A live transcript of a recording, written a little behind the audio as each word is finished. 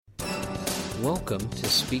Welcome to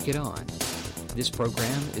Speak It On. This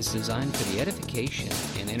program is designed for the edification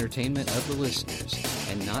and entertainment of the listeners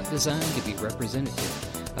and not designed to be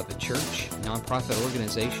representative of a church, nonprofit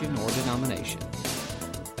organization, or denomination.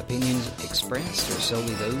 Opinions expressed are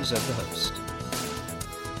solely those of the host.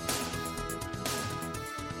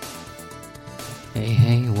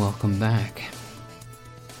 Hey, welcome back.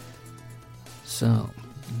 So,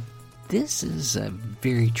 this is a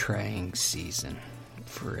very trying season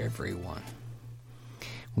for everyone.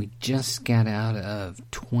 We just got out of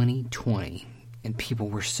 2020, and people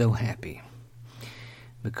were so happy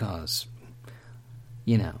because,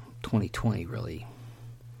 2020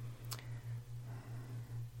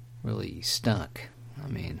 really stunk.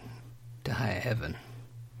 To high heaven.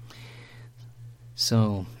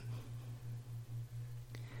 So,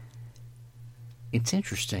 it's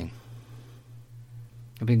interesting.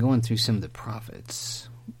 I've been going through some of the prophets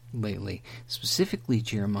lately, specifically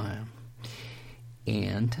Jeremiah.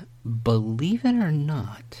 And believe it or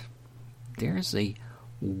not, there's a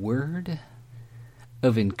word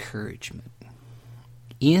of encouragement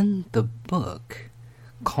in the book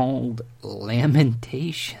called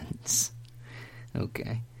Lamentations.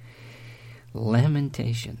 Okay.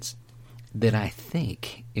 Lamentations that I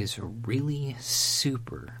think is really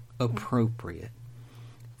super appropriate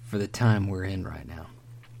for the time we're in right now.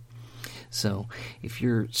 So, if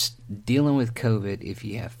you're dealing with COVID, if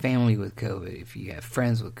you have family with COVID, if you have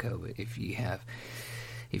friends with COVID, if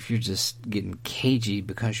you're just getting cagey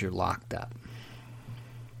because you're locked up,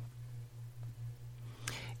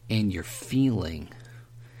 and you're feeling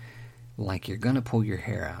like you're going to pull your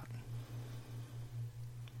hair out,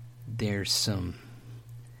 there's some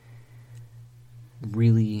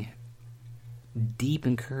really deep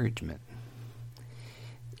encouragement.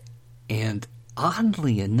 And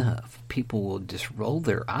oddly enough, people will just roll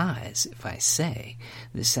their eyes if I say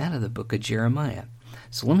this out of the book of Jeremiah.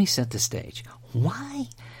 So let me set the stage. Why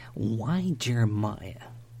Jeremiah?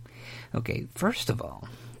 Okay, first of all,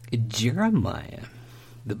 Jeremiah,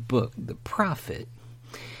 the book, the prophet,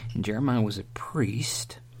 and Jeremiah was a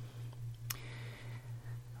priest,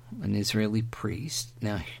 an Israeli priest.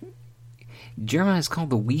 Now, Jeremiah is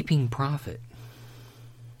called the weeping prophet.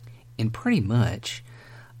 And pretty much,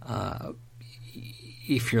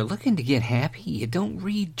 if you're looking to get happy, you don't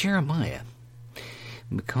read Jeremiah,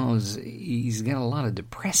 because he's got a lot of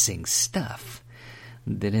depressing stuff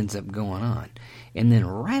that ends up going on. And then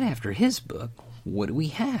right after his book, what do we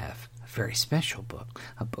have? A very special book,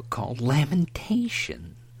 a book called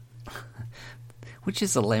Lamentation, which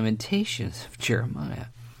is the Lamentations of Jeremiah.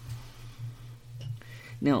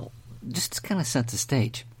 Now, just to kind of set the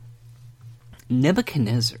stage,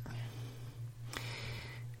 Nebuchadnezzar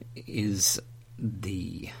is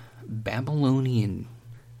the Babylonian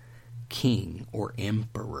king or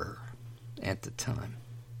emperor at the time.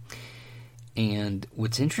 And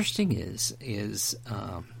what's interesting is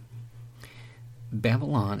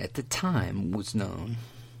Babylon at the time was known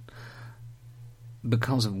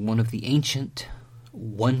because of one of the ancient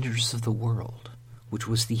wonders of the world, which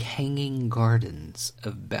was the Hanging Gardens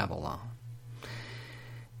of Babylon.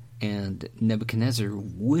 And Nebuchadnezzar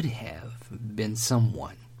would have been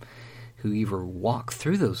someone who either walked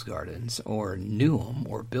through those gardens or knew them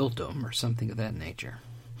or built them or something of that nature.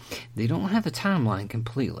 They don't have the timeline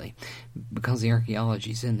completely because the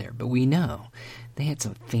archaeology's in there, but we know they had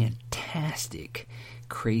some fantastic,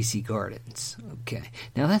 crazy gardens. Okay,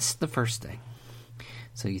 now that's the first thing.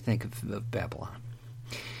 So you think of Babylon.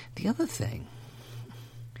 The other thing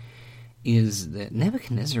is that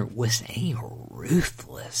Nebuchadnezzar was a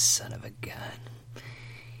ruthless son of a gun.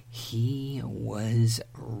 He was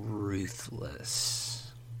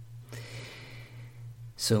ruthless.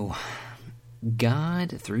 So,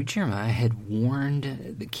 God, through Jeremiah, had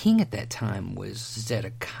warned, the king at that time was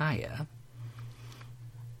Zedekiah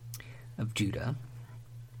of Judah.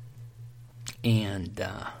 And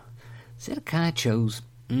Zedekiah chose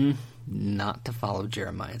not to follow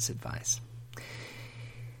Jeremiah's advice.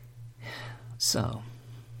 So,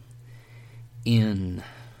 in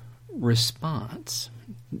response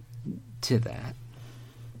to that,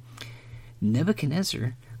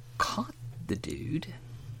 Nebuchadnezzar caught the dude,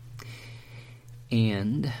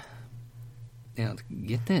 and now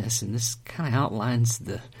get this, and this kind of outlines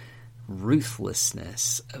the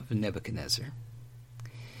ruthlessness of Nebuchadnezzar.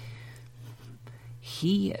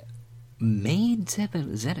 He made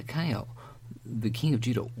Zedekiah, the king of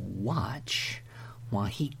Judah, watch while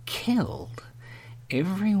he killed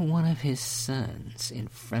every one of his sons in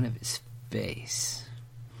front of his face.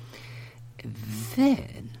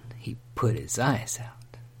 Then he put his eyes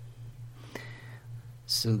out,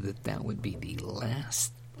 so that would be the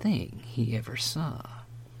last thing he ever saw.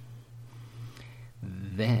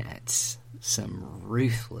 That's some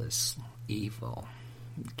ruthless evil.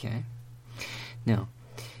 Okay? Now,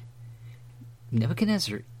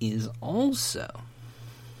 Nebuchadnezzar is also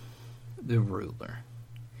the ruler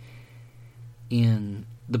in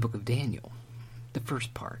the book of Daniel, the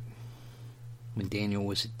first part, when Daniel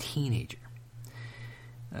was a teenager.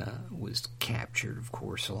 Was captured, of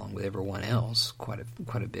course, along with everyone else, quite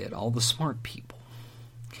a bit, all the smart people,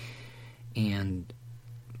 and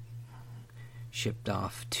shipped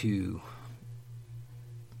off to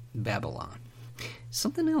Babylon.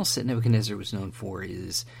 Something else that Nebuchadnezzar was known for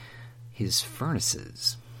is his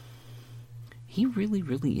furnaces. He really,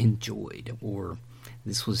 really enjoyed, or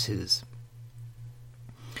this was his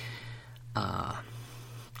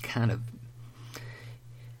kind of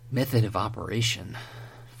method of operation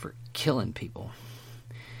for killing people,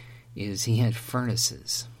 is he had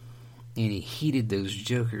furnaces, and he heated those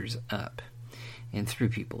jokers up and threw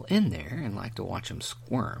people in there and liked to watch them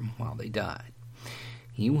squirm while they died.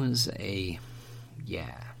 He was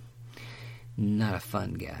not a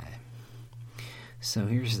fun guy. So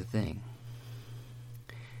here's the thing.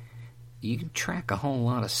 You can track a whole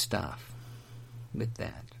lot of stuff with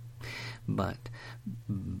that. But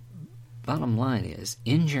bottom line is,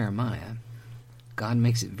 in Jeremiah, God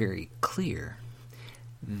makes it very clear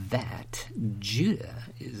that Judah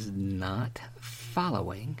is not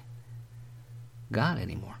following God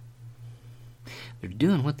anymore. They're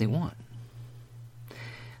doing what they want.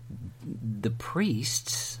 The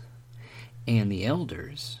priests and the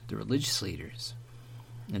elders, the religious leaders,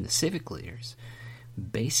 and the civic leaders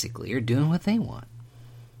basically are doing what they want.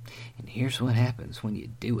 And here's what happens when you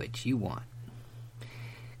do what you want.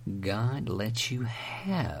 God lets you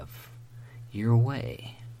have your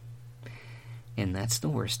way. And that's the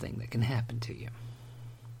worst thing that can happen to you.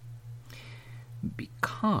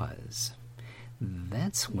 Because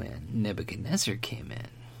that's when Nebuchadnezzar came in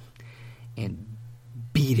and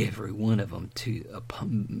beat every one of them to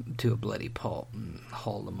a bloody pulp and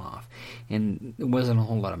hauled them off. And there wasn't a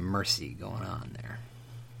whole lot of mercy going on there.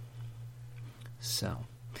 So,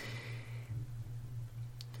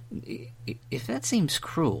 if that seems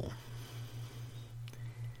cruel,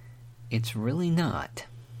 it's really not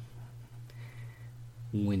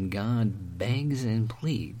when God begs and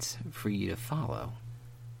pleads for you to follow,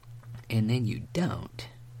 and then you don't,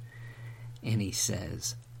 and he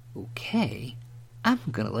says, okay, I'm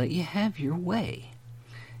going to let you have your way.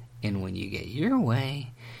 And when you get your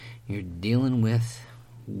way, you're dealing with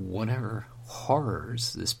whatever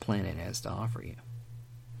horrors this planet has to offer you.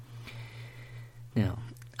 Now,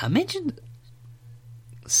 I mentioned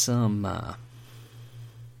some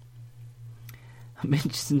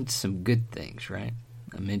good things, right?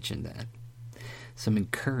 I mentioned that. Some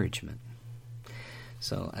encouragement.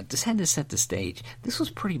 So I just had to set the stage. This was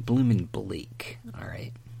pretty blooming bleak, all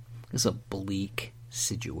right? This is a bleak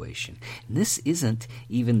situation. And this isn't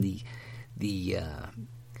even the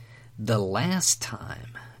last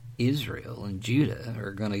time Israel and Judah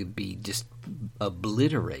are going to be just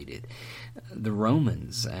obliterated. The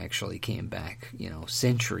Romans actually came back,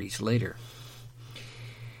 centuries later.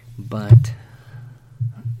 But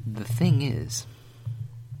the thing is,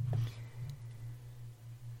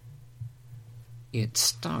 it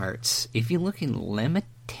starts, if you look in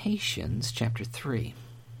Lamentations chapter 3,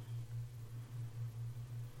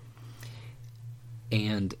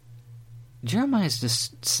 and Jeremiah's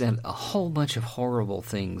just said a whole bunch of horrible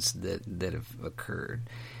things that have occurred,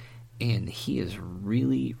 and he is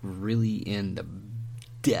really, really in the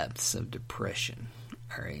depths of depression,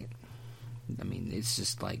 all right? I mean, it's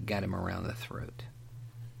just like got him around the throat.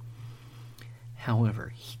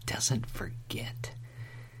 However, he doesn't forget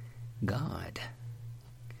God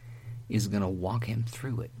is going to walk him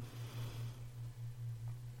through it.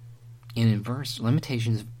 And in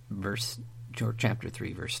Lamentations chapter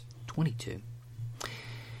 3, verse 22,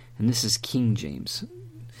 and this is King James,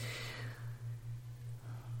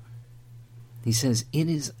 he says, "It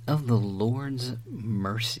is of the Lord's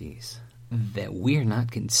mercies that we are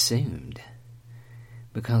not consumed,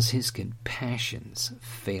 because his compassions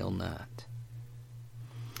fail not."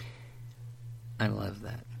 I love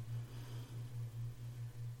that.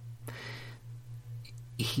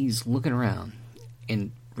 He's looking around,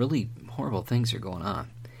 and really horrible things are going on.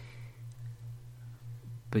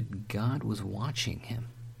 But God was watching him.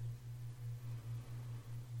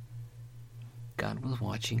 God was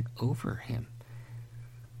watching over him.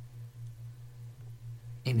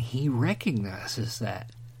 And he recognizes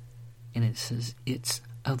that. And it says, it's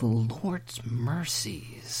of the Lord's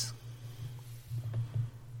mercies.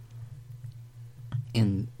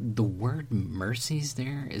 And the word mercies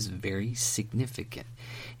there is very significant.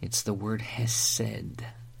 It's the word hesed.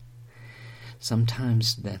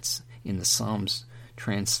 Sometimes that's in the Psalms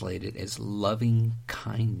translated as loving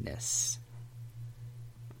kindness.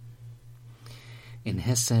 And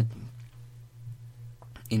hesed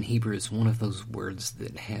in Hebrew is one of those words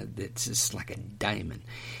that's just like a diamond.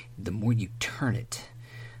 The more you turn it,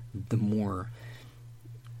 the more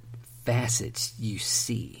facets you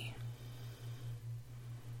see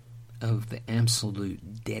of the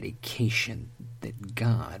absolute dedication that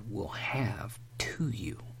God will have to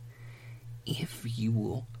you if you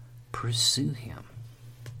will pursue Him.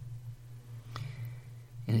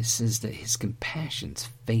 And it says that His compassions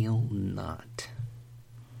fail not.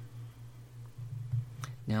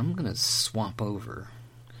 Now I'm going to swap over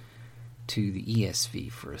to the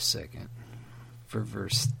ESV for a second for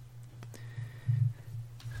verse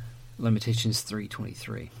Lamentations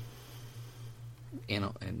 3:23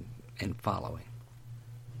 and following.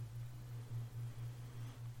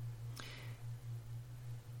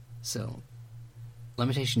 So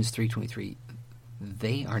Lamentations 3:23,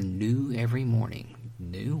 they are new every morning.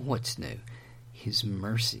 New? What's new? His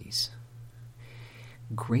mercies.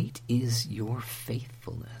 Great is your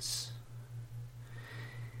faithfulness.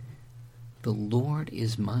 The Lord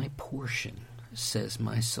is my portion, says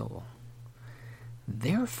my soul.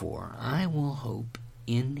 Therefore I will hope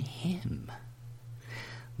in Him.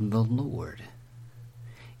 The Lord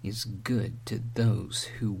is good to those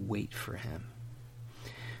who wait for Him,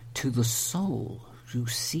 to the soul who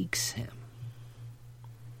seeks Him.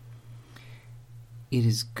 It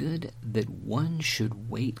is good that one should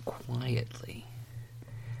wait quietly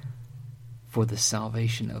for the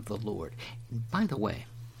salvation of the Lord. And by the way,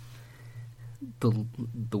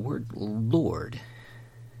 the word Lord,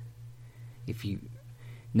 if you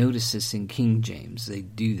notice this in King James, they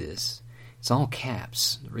do this. It's all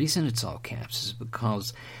caps. The reason it's all caps is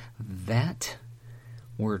because that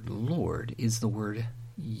word Lord is the word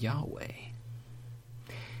Yahweh.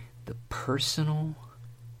 The personal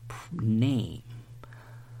name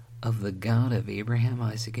of the God of Abraham,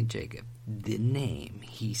 Isaac, and Jacob. The name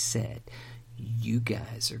He said, you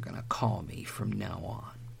guys are going to call me from now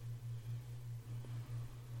on.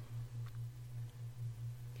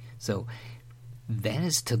 So that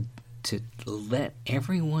is to let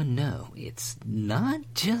everyone know it's not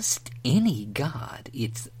just any God,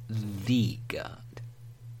 it's the God.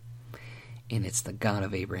 And it's the God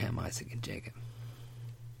of Abraham, Isaac, and Jacob.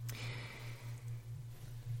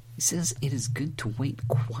 He says it is good to wait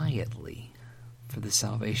quietly for the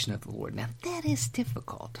salvation of the Lord. Now that is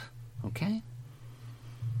difficult, okay?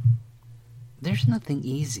 There's nothing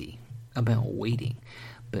easy about waiting,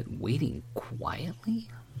 but waiting quietly?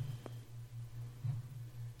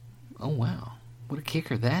 Oh wow, what a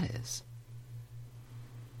kicker that is.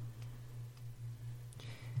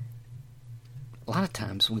 A lot of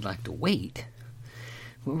times we like to wait.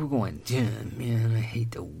 We're going, yeah, man, I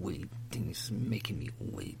hate to wait. Things making me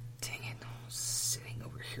wait. Dang it, I'm sitting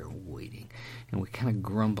over here waiting. And we kind of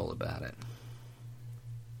grumble about it.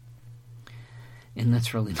 And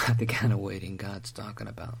that's really not the kind of waiting God's talking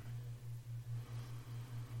about.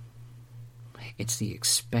 It's the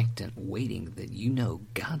expectant waiting that you know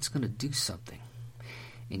God's going to do something.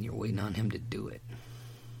 And you're waiting on Him to do it.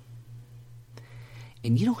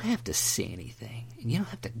 And you don't have to say anything. And you don't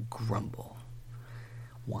have to grumble.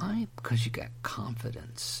 Why? Because you got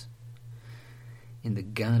confidence in the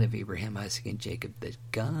God of Abraham, Isaac, and Jacob. The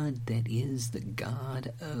God that is the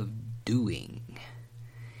God of doing.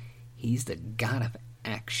 He's the God of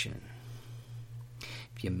action.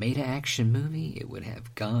 If you made an action movie, it would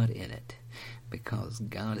have God in it. Because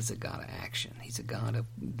God is a God of action. He's a God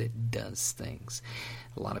that does things.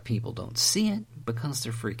 A lot of people don't see it because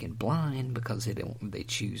they're freaking blind, because they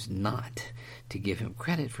choose not to give Him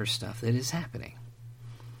credit for stuff that is happening.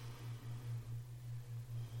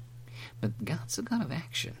 But God's a God of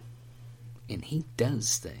action, and He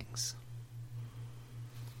does things.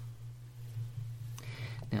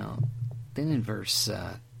 Now, then in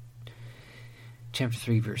chapter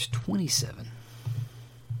 3, verse 27,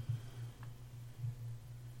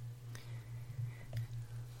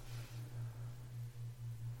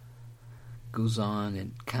 goes on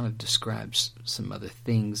and kind of describes some other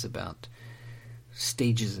things about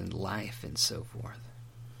stages in life and so forth.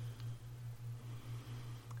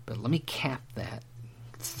 But let me cap that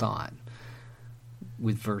thought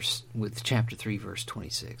with chapter 3, verse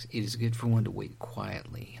 26. It is good for one to wait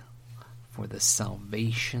quietly for the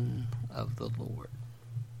salvation of the Lord.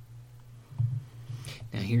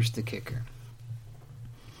 Now here's the kicker.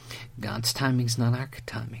 God's timing's not our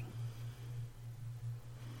timing.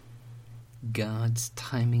 God's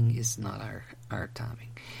timing is not our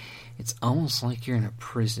timing. It's almost like you're in a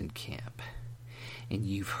prison camp and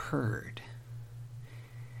you've heard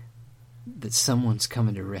that someone's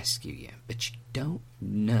coming to rescue you, but you don't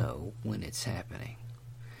know when it's happening.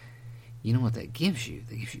 You know what that gives you?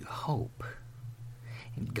 That gives you hope.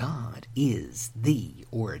 And God is the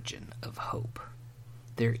origin of hope.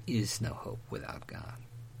 There is no hope without God.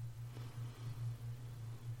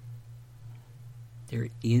 There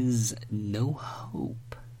is no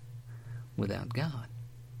hope without God.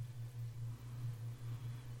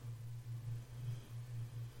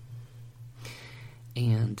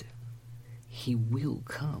 And He will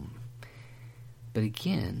come. But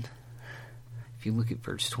again, if you look at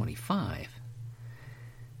verse 25,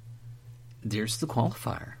 there's the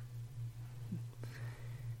qualifier.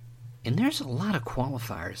 And there's a lot of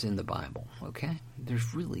qualifiers in the Bible, okay?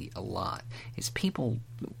 There's really a lot. It's people,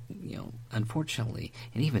 unfortunately,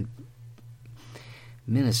 and even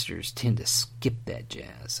ministers tend to skip that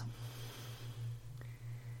jazz.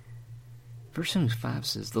 Verse 25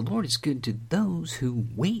 says, "The Lord is good to those who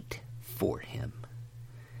wait for Him,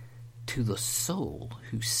 to the soul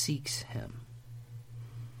who seeks Him."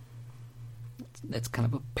 That's kind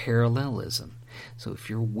of a parallelism. So if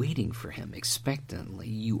you're waiting for Him expectantly,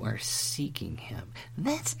 you are seeking Him.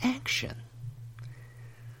 That's action.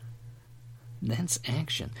 That's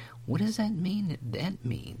action. What does that mean? That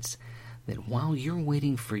means that while you're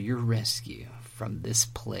waiting for your rescue from this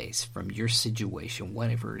place, from your situation,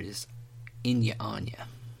 whatever it is in you, on you,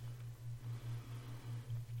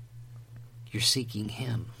 you're seeking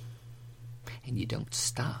Him. And you don't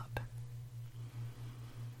stop.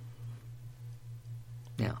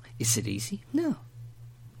 Now, is it easy? No.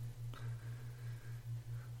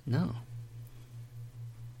 No.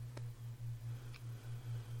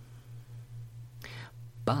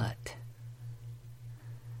 But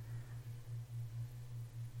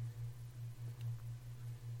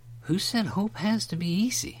who said hope has to be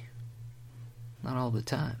easy? Not all the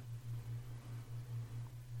time.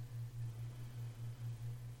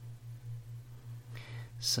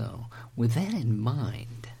 So, with that in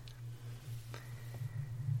mind,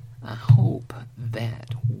 I hope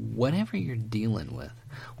that whatever you're dealing with,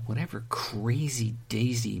 whatever crazy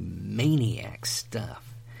daisy maniac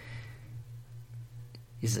stuff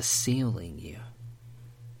is assailing you,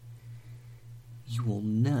 you will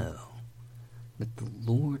know that the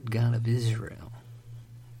Lord God of Israel,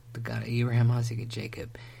 the God of Abraham, Isaac, and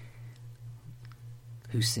Jacob,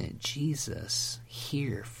 who sent Jesus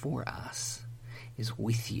here for us, is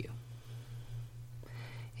with you.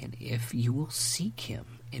 And if you will seek Him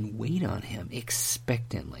and wait on Him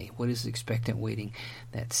expectantly. What is expectant waiting?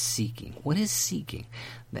 That's seeking. What is seeking?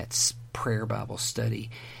 That's prayer, Bible study,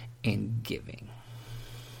 and giving.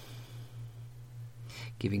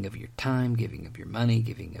 Giving of your time, giving of your money,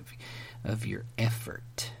 giving of your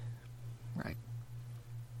effort. Right?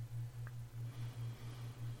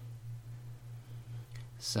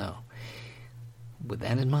 So, with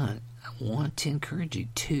that in mind, I want to encourage you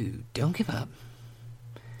to don't give up,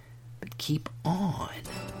 but keep on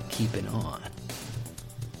keeping on.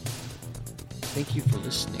 Thank you for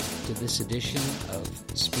listening to this edition of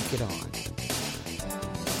Speak It On.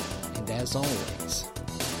 And as always,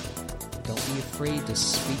 don't be afraid to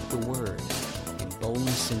speak the word in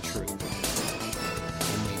boldness and truth.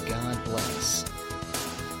 And may God bless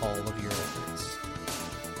all of your efforts.